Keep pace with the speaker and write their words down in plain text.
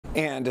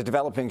And a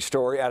developing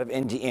story out of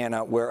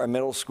Indiana where a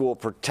middle school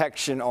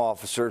protection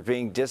officer is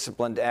being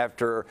disciplined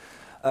after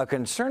a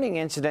concerning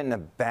incident in a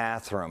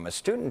bathroom. A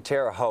student,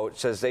 Tara Hote,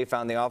 says they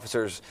found the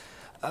officer's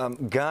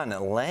gun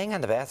laying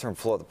on the bathroom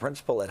floor. The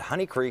principal at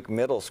Honey Creek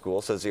Middle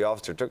School says the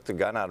officer took the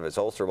gun out of his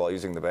holster while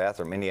using the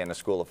bathroom. Indiana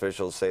school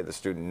officials say the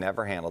student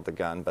never handled the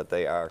gun, but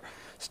they are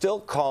still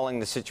calling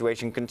the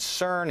situation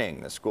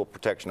concerning. The school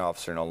protection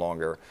officer no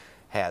longer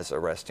has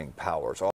arresting powers.